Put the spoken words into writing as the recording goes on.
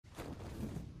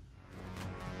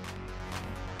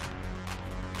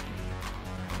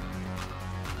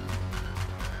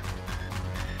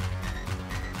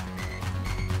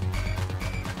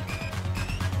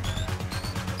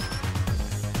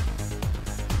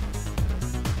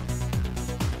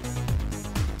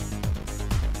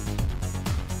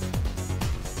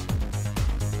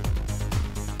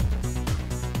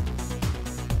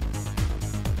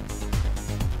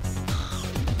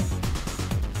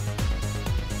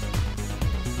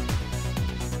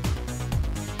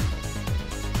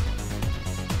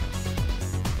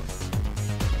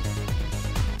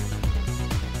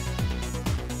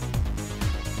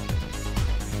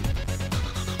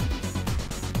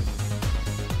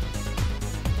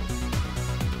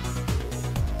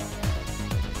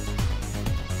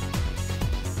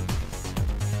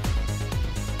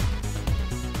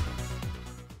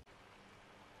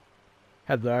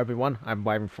Hello everyone, I'm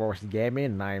Ep84 Gaming,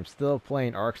 and I am still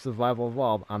playing Ark Survival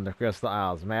Evolved on the Crystal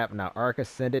Isles map. Now, Ark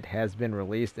Ascended has been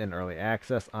released in early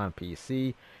access on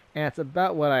PC, and it's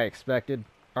about what I expected.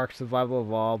 Ark Survival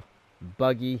Evolved,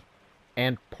 buggy,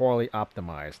 and poorly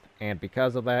optimized. And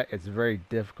because of that, it's very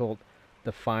difficult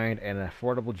to find an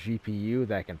affordable GPU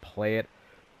that can play it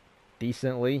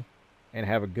decently and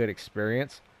have a good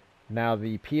experience. Now,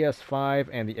 the PS5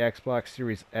 and the Xbox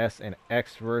Series S and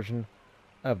X version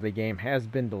of the game has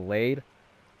been delayed.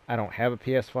 I don't have a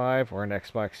PS5 or an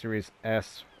Xbox Series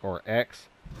S or X.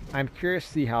 I'm curious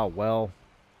to see how well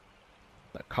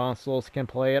the consoles can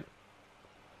play it.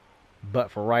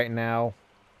 But for right now,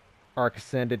 Ark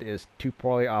Ascended is too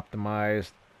poorly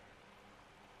optimized,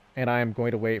 and I am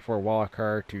going to wait for a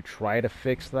wildcard to try to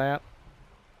fix that.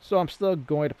 So I'm still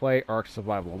going to play Ark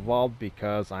Survival Evolved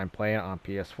because I'm playing it on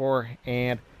PS4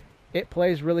 and it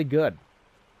plays really good.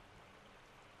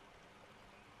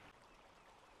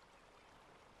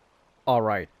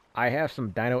 Alright, I have some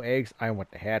dino eggs I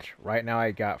want to hatch. Right now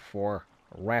I got 4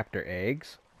 raptor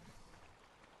eggs.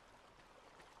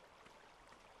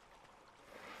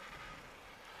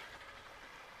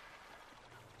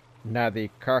 Now the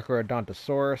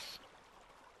Carcharodontosaurus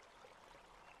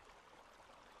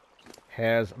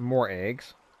has more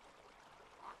eggs.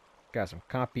 Got some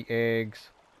Compy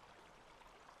eggs.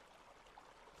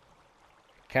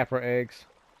 Capra eggs.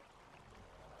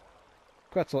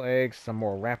 Quetzal eggs, some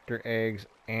more raptor eggs,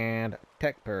 and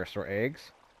tech parasaur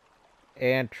eggs,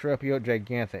 and Tropio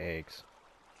gigantha eggs.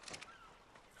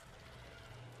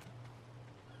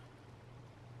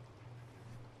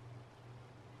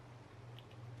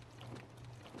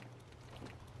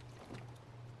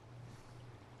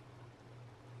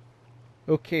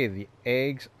 Okay, the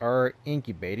eggs are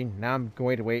incubating. Now I'm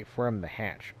going to wait for them to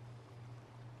hatch.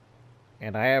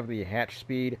 And I have the hatch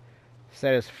speed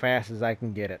set as fast as I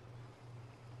can get it.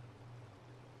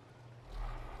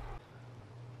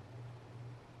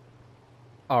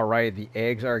 Alright, the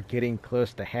eggs are getting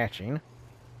close to hatching.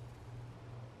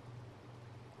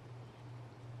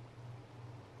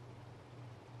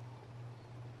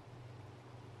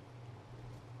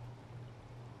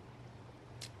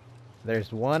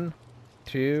 There's 1,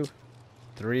 2,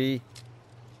 3,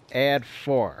 and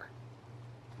 4.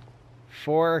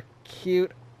 4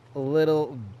 cute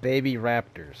little baby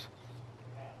raptors.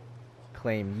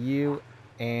 Claim you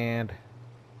and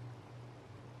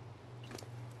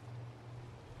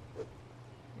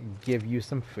give you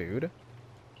some food.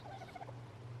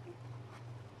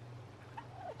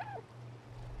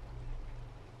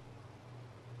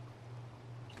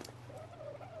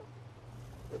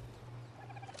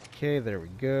 Okay, there we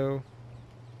go.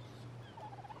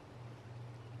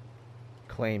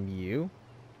 Claim you.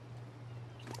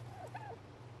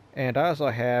 And I also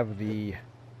have the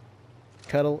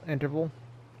cuddle interval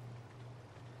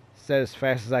set as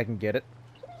fast as I can get it.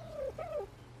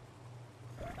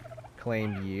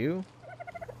 Claim you.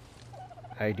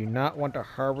 I do not want to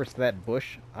harvest that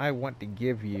bush. I want to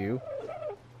give you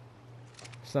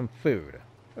some food.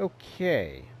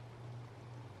 Okay.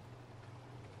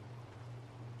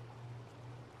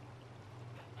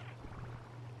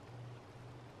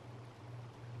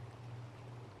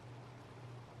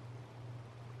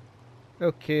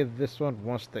 Okay, this one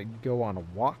wants to go on a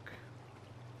walk.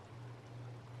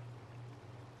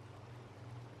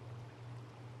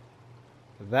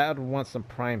 That would want some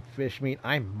prime fish meat.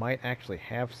 I might actually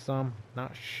have some.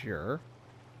 Not sure.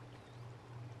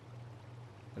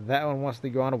 That one wants to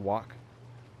go on a walk.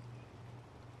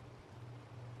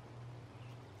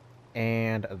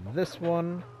 And this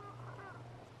one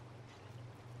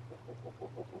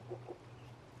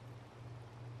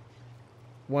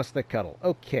wants to cuddle.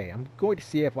 Okay, I'm going to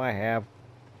see if I have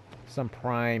some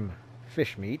prime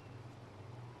fish meat.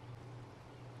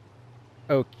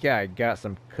 Okay, I got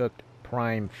some cooked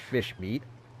prime fish meat.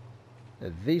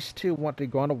 These two want to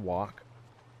go on a walk,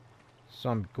 so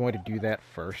I'm going to do that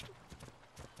first.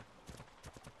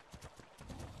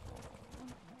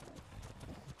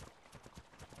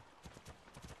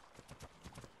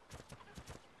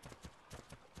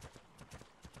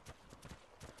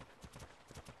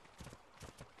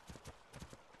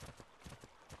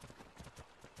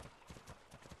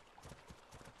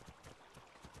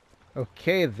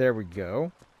 Okay, there we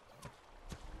go.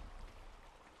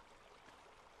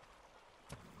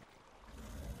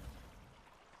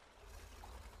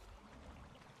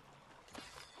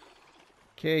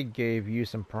 Okay, gave you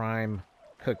some prime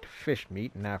cooked fish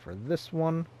meat. Now for this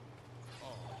one.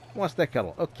 Wants that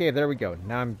cuddle. Okay, there we go.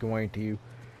 Now I'm going to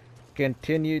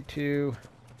continue to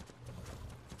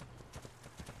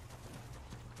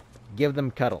give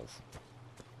them cuddles.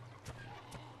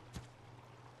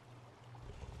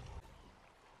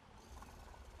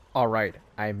 Alright,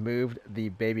 I moved the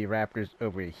baby raptors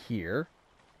over here.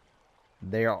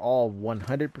 They are all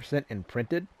 100%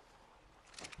 imprinted.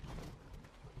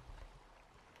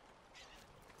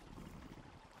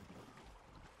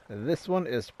 This one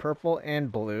is purple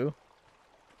and blue.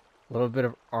 A little bit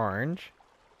of orange.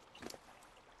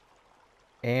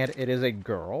 And it is a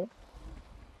girl.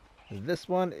 This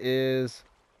one is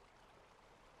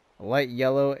light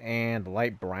yellow and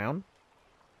light brown.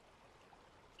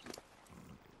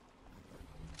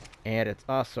 And it's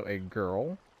also a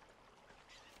girl.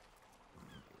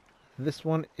 This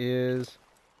one is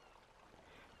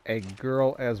a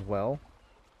girl as well.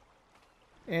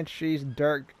 And she's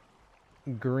dark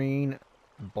green,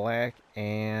 black,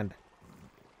 and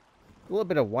a little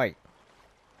bit of white.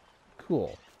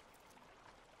 Cool.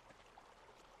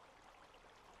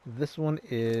 This one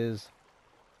is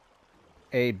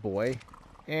a boy,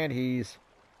 and he's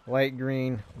light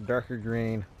green, darker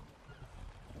green,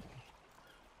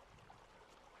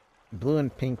 blue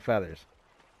and pink feathers.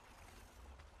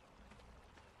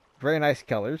 Very nice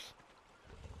colors.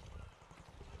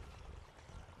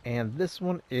 And this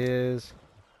one is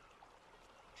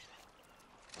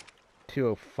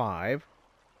 205.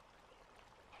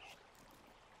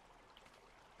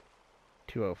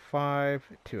 205,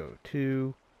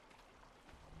 202.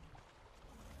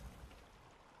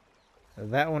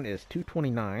 That one is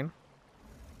 229.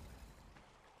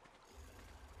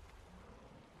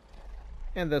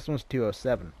 And this one's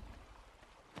 207.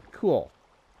 Cool.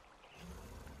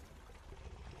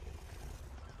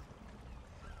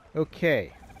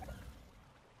 Okay.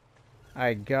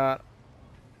 I got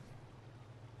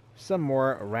some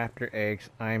more raptor eggs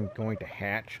I'm going to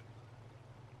hatch.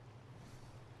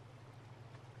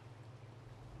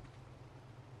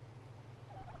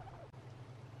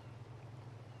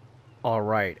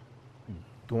 Alright,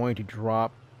 going to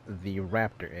drop the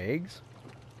raptor eggs.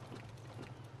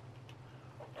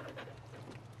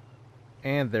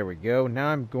 And there we go. Now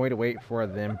I'm going to wait for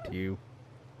them to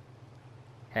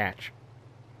hatch.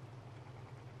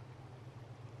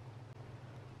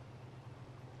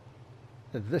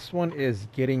 This one is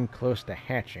getting close to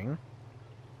hatching.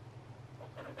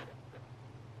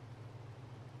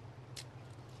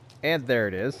 And there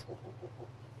it is.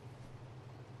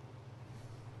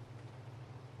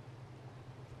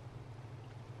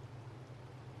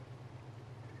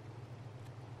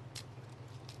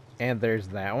 And there's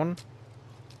that one.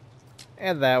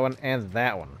 And that one, and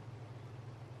that one.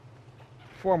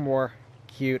 4 more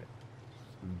cute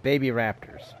baby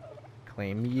raptors.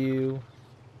 Claim you.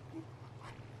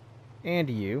 And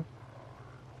you.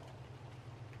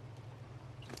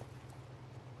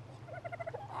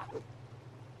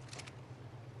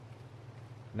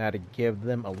 Now to give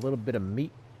them a little bit of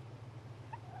meat.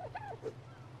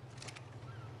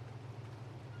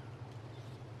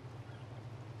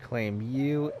 Claim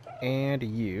you and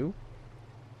you.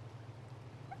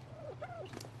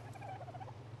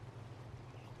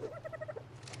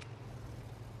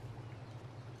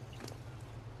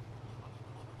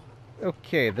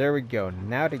 Okay, there we go.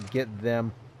 Now to get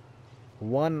them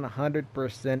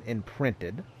 100%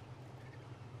 imprinted.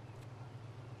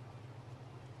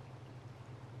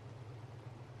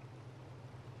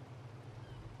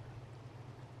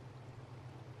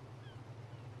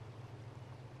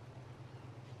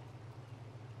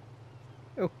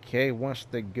 Okay, wants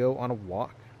to go on a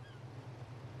walk.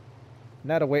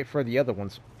 Now to wait for the other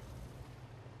ones.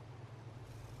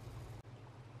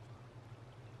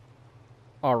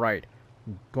 Alright,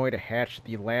 going to hatch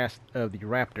the last of the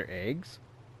raptor eggs.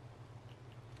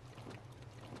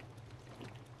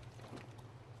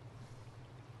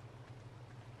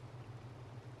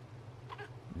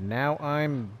 Now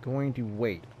I'm going to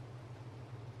wait.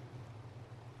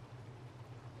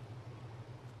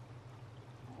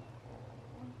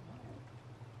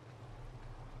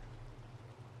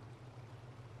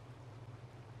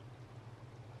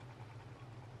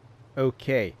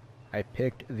 Okay, I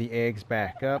picked the eggs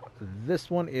back up. This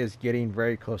one is getting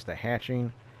very close to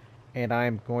hatching, and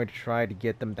I'm going to try to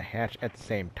get them to hatch at the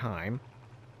same time.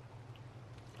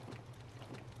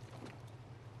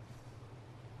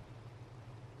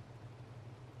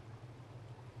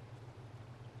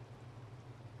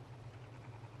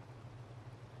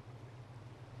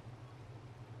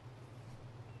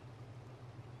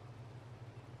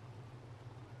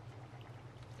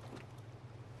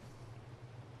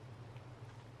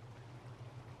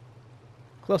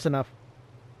 Close enough.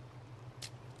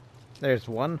 There's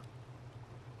one.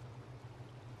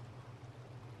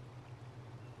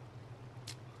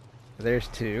 There's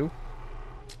 2.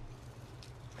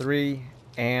 3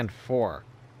 and 4.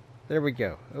 There we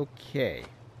go. Okay.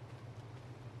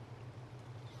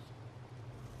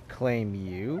 Claim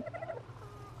you.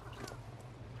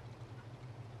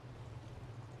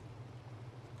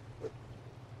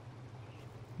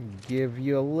 Give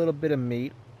you a little bit of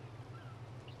meat.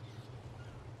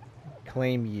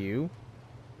 Claim you.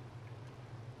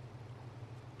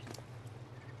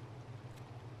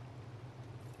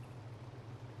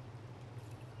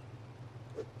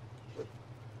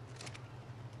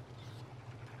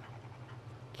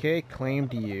 Okay,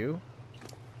 claimed you.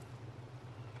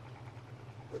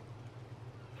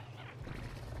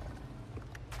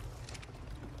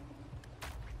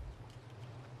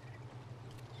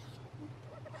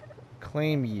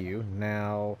 Claim you.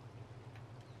 Now,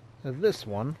 this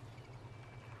one.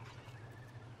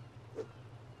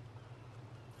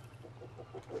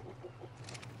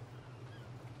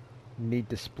 Need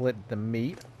to split the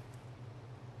meat.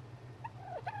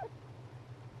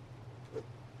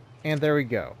 And there we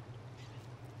go.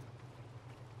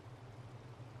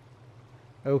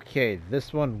 Okay,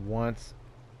 this one wants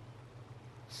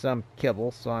some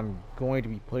kibble, so I'm going to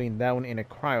be putting that one in a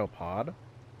cryopod.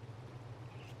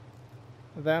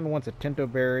 That one wants a tinto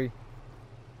berry.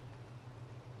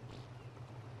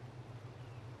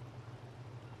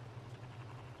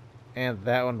 And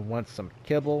that one wants some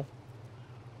kibble.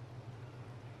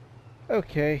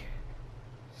 Okay.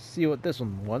 See what this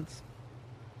one wants.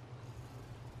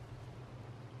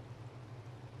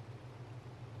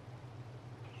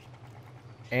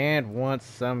 And wants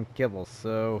some kibble.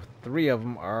 So 3 of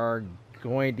them are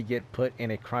going to get put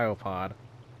in a cryopod.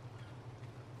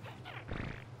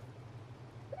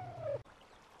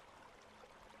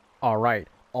 Alright,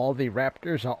 all the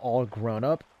raptors are all grown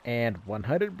up and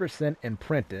 100%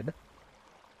 imprinted.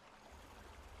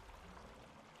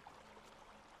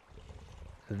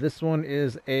 This one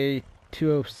is a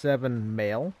 207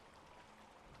 male.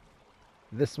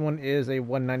 This one is a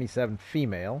 197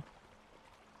 female.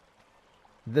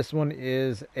 This one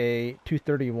is a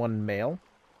 231 male.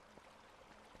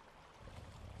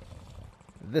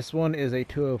 This one is a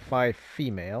 205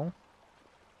 female.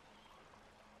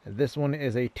 This one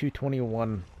is a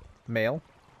 221 male.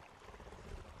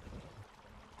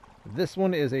 This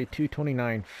one is a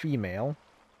 229 female.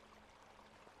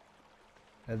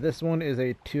 This one is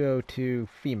a 202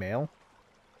 female.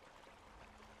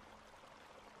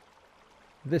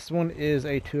 This one is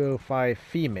a 205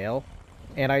 female.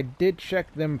 And I did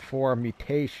check them for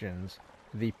mutations.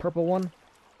 The purple one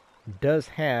does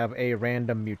have a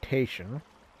random mutation.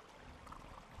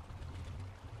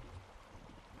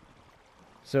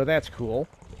 So that's cool.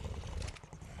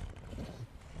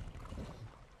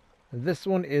 This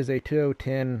one is a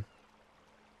 210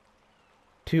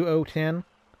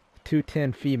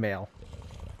 female.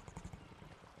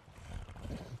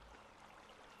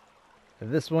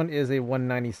 This one is a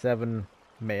 197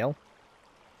 male.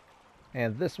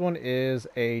 And this one is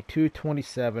a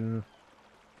 227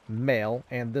 male.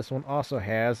 And this one also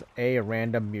has a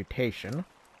random mutation.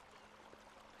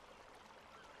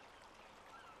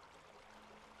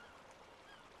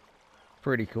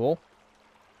 Pretty cool.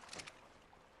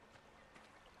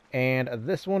 And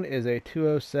this one is a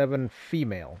 207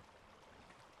 female.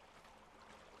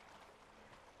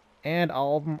 And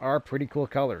all of them are pretty cool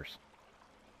colors.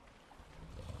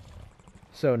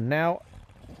 So now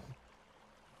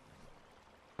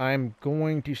I'm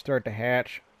going to start to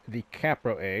hatch the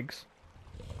capro eggs.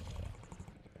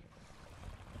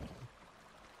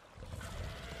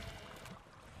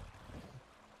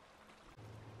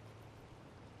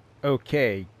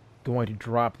 Okay, going to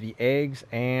drop the eggs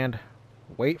and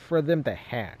wait for them to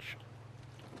hatch.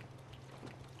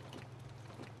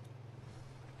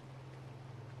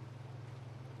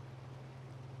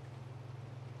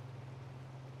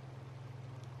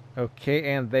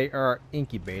 Okay, and they are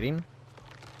incubating.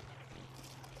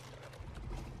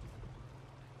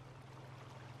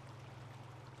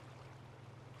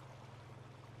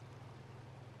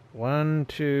 One,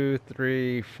 two,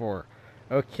 three, four.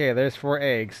 Okay, there's 4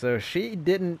 eggs, so she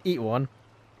didn't eat one.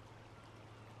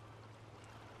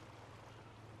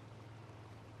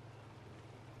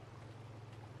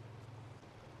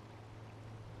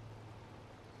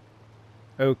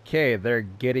 Okay, they're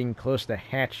getting close to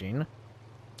hatching.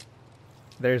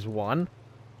 There's 1.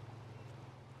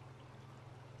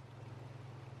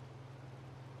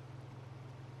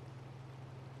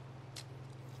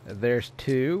 There's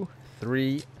 2,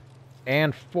 3,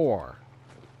 and 4.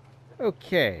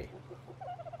 Okay.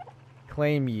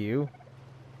 Claim you.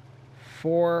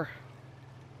 4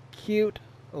 cute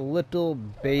little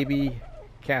baby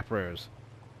capros.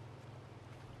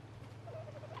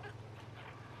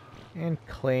 And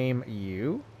claim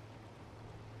you.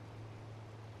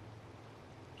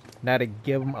 Now to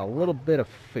give them a little bit of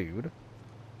food.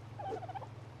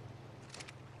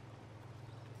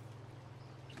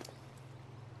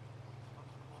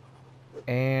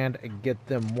 and get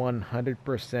them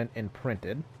 100%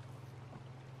 imprinted.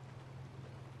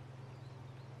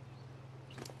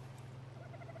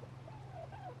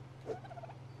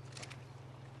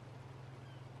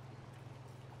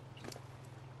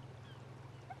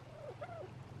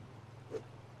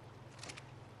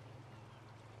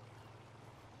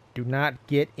 Do not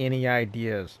get any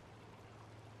ideas.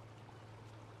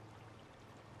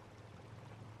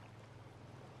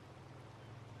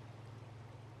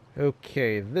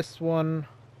 Okay, this one,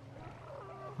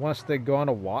 once they go on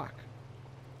a walk,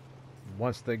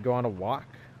 wants to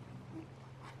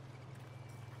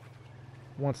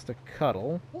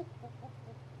cuddle,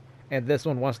 and this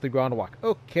one wants to go on a walk.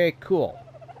 Okay, cool.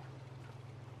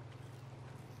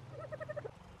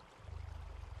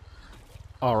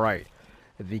 Alright,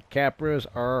 the Capras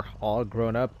are all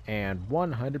grown up and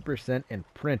 100%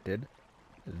 imprinted.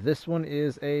 This one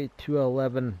is a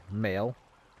 211 male.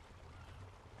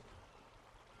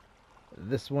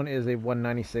 This one is a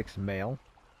 196 male.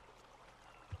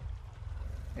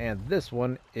 And this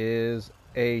one is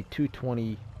a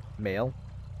 220 male.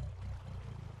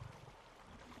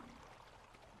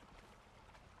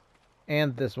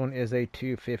 And this one is a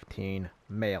 215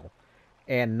 male.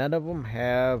 And none of them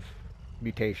have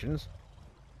mutations.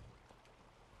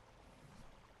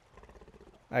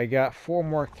 I got 4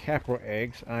 more Capra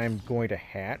eggs I'm going to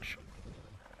hatch.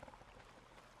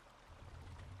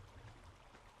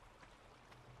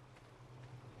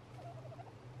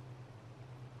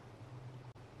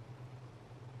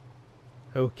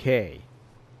 Okay.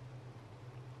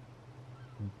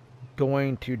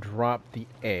 Going to drop the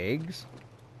eggs.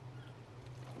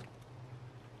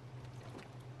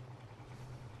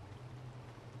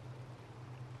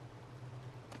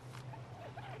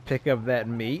 Pick up that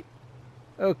meat.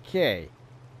 Okay.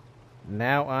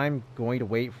 Now I'm going to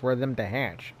wait for them to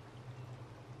hatch.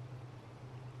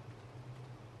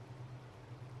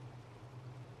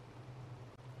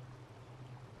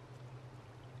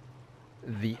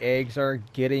 The eggs are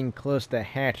getting close to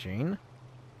hatching.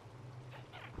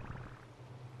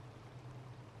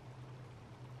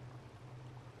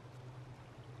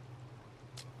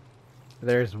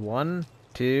 There's 1,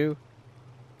 2,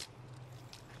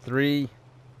 3,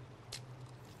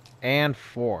 and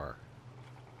 4.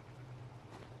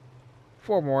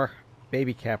 4 more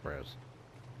baby Capras.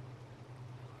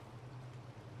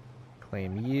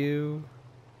 Claim you.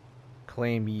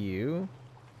 Claim you.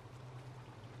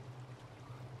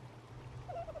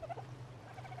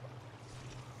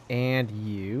 And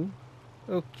you.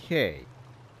 Okay.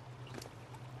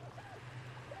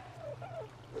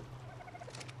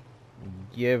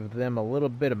 Give them a little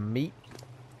bit of meat.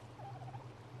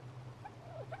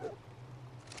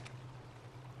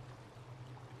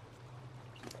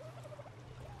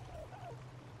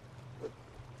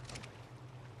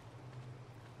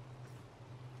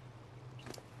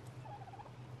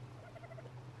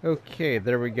 Okay,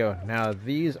 there we go. Now,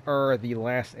 these are the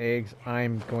last eggs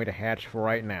I'm going to hatch for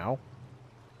right now.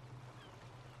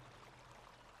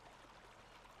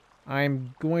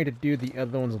 I'm going to do the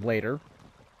other ones later.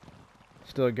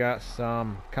 Still got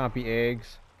some Compy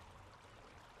eggs,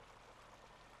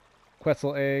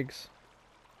 Quetzal eggs,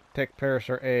 Tech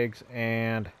Parasar eggs,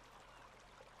 and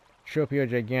Tropio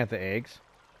Gigantha eggs.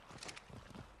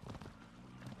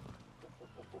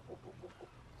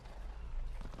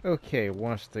 Okay,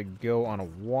 wants to go on a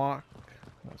walk,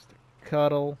 wants to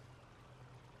cuddle,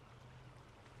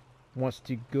 wants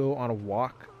to go on a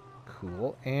walk,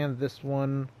 cool, and this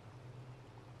one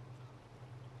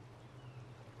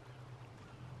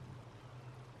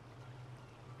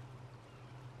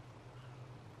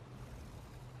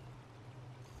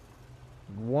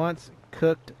wants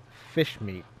cooked fish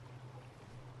meat.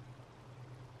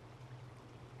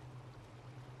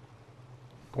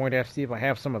 Going to have to see if I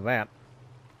have some of that.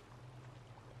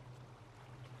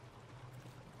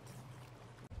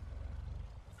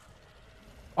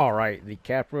 Alright, the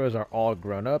Capras are all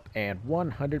grown up and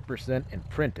 100%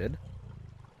 imprinted.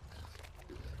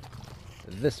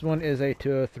 This one is a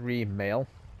 203 male.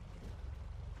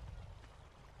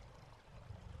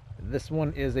 This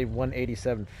one is a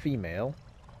 187 female.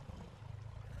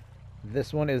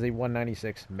 This one is a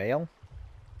 196 male.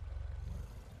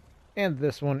 And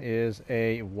this one is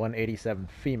a 187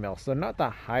 female. So not the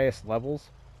highest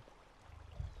levels.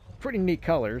 Pretty neat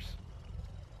colors.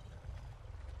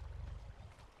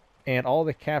 And all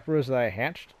the Capras that I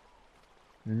hatched,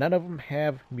 none of them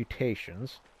have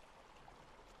mutations.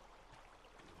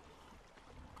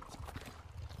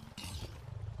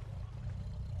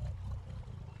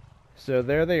 So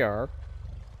there they are.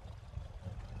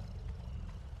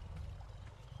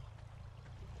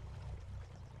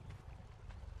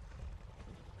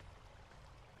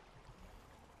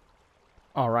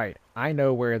 Alright, I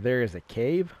know where there is a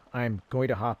cave. I'm going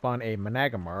to hop on a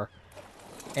Managamar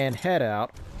and head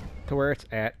out to where it's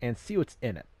at and see what's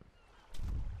in it.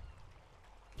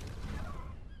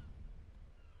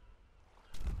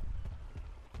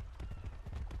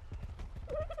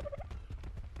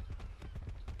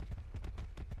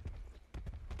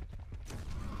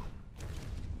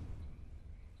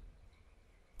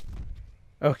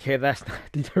 Okay, that's not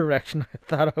the direction I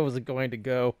thought I was going to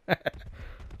go.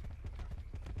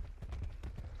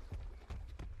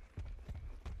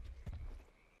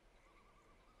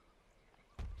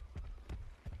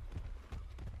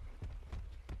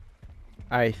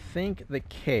 I think the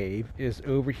cave is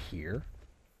over here.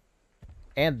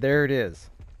 And there it is.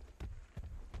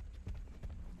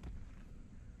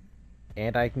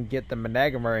 And I can get the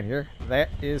Managamar in here. That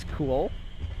is cool.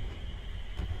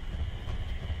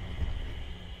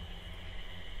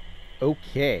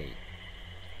 Okay.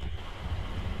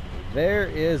 There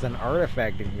is an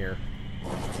artifact in here.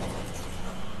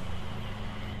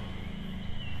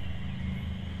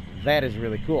 That is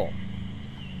really cool.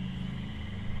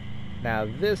 Now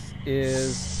this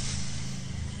is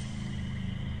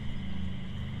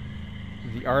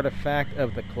the artifact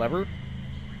of the clever.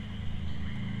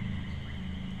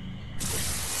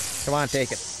 Come on,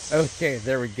 take it. Okay,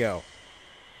 there we go.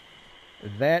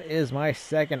 That is my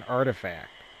second artifact.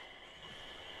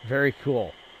 Very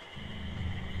cool.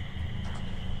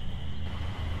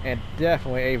 And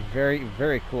definitely a very,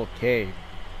 very cool cave.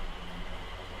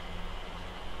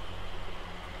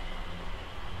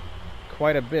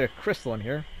 Quite a bit of crystal in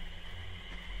here.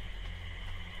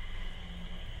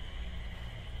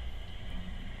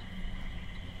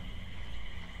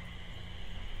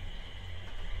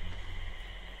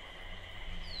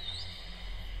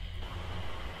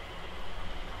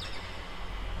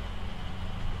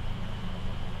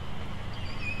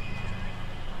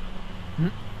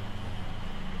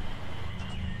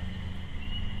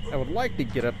 I would like to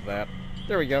get up that.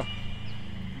 There we go.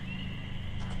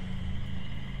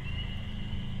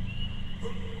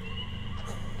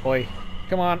 Boy,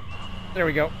 come on. There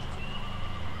we go.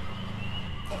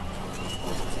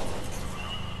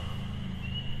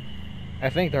 I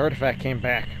think the artifact came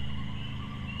back.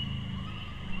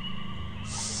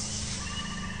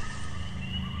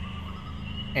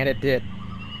 And it did.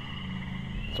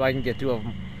 So I can get two of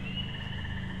them.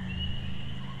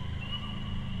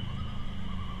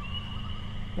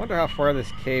 Wonder how far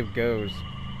this cave goes.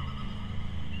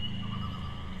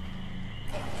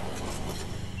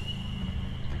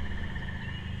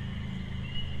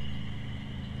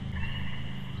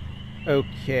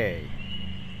 Okay.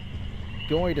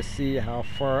 Going to see how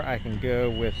far I can go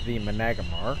with the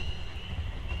Managamar.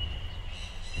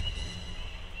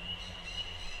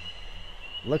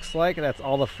 Looks like that's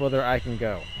all the further I can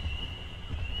go.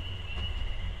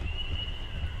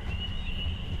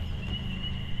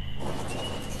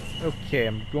 Okay,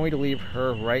 I'm going to leave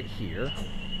her right here.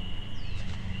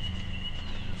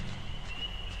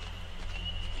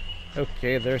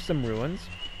 Okay, there's some ruins.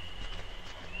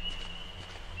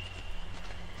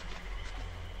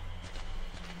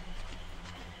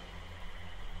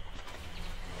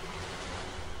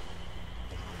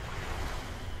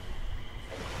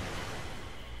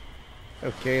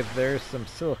 Okay, there's some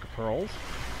silica pearls.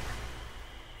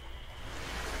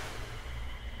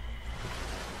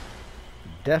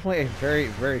 Definitely a very,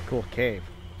 very cool cave.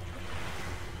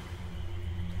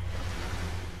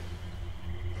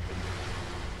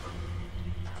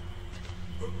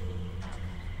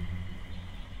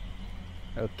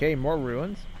 Okay, more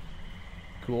ruins.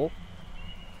 Cool.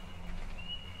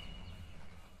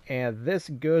 And this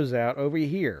goes out over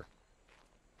here.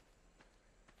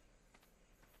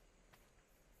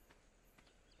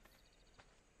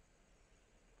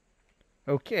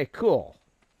 Okay, cool.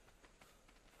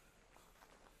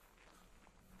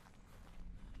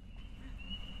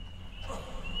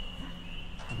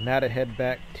 Now to head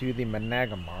back to the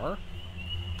Managamar.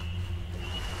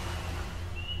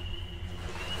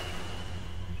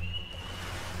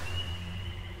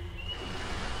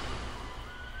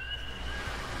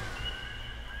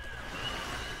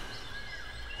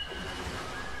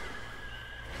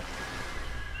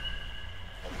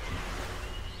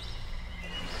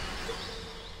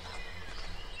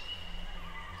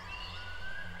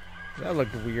 That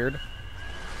looked weird.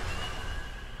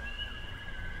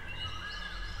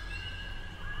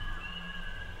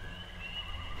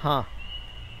 Huh.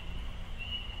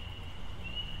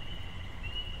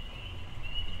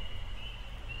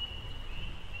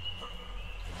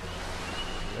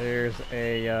 There's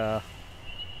a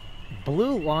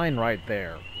blue line right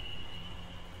there.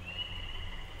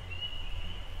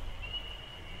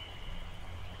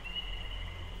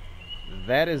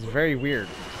 That is very weird.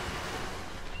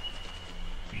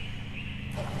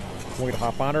 I'm going to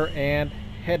hop on her and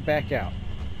head back out.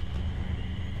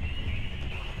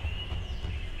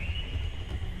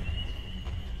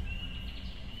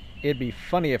 It'd be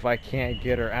funny if I can't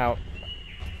get her out.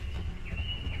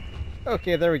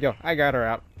 Okay, there we go. I got her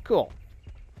out. Cool.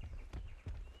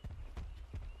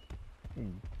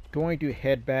 Going to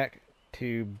head back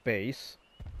to base.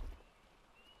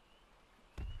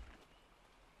 I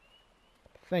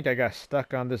think I got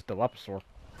stuck on this Dilophosaur.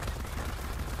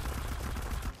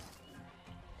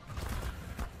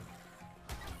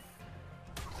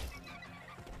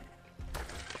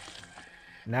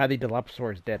 Now the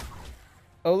Dilophosaur is dead.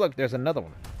 Oh look, there's another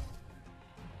one.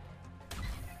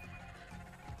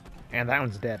 And that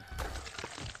one's dead.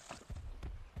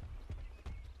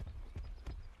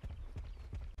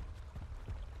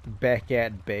 Back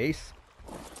at base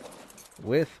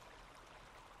with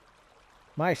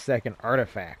my second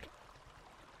artifact.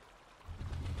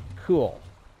 Cool.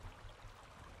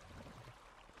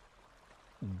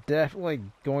 Definitely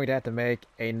going to have to make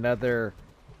another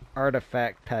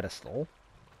artifact pedestal.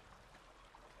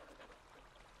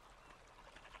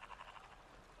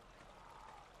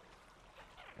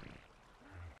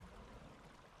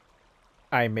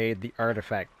 I made the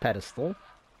artifact pedestal.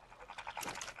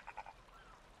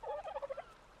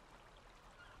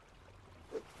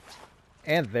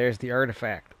 And there's the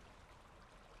artifact.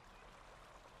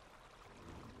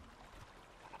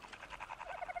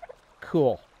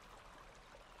 Cool.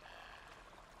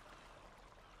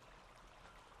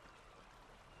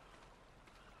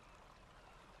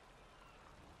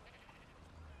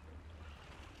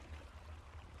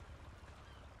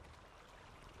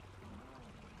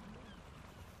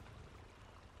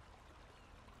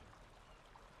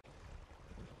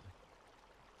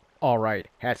 Alright,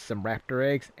 hatched some raptor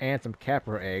eggs and some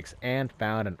capra eggs and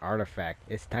found an artifact.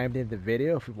 It's time to end the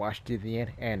video. If you watched to the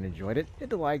end and enjoyed it,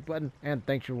 hit the like button and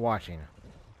thanks for watching.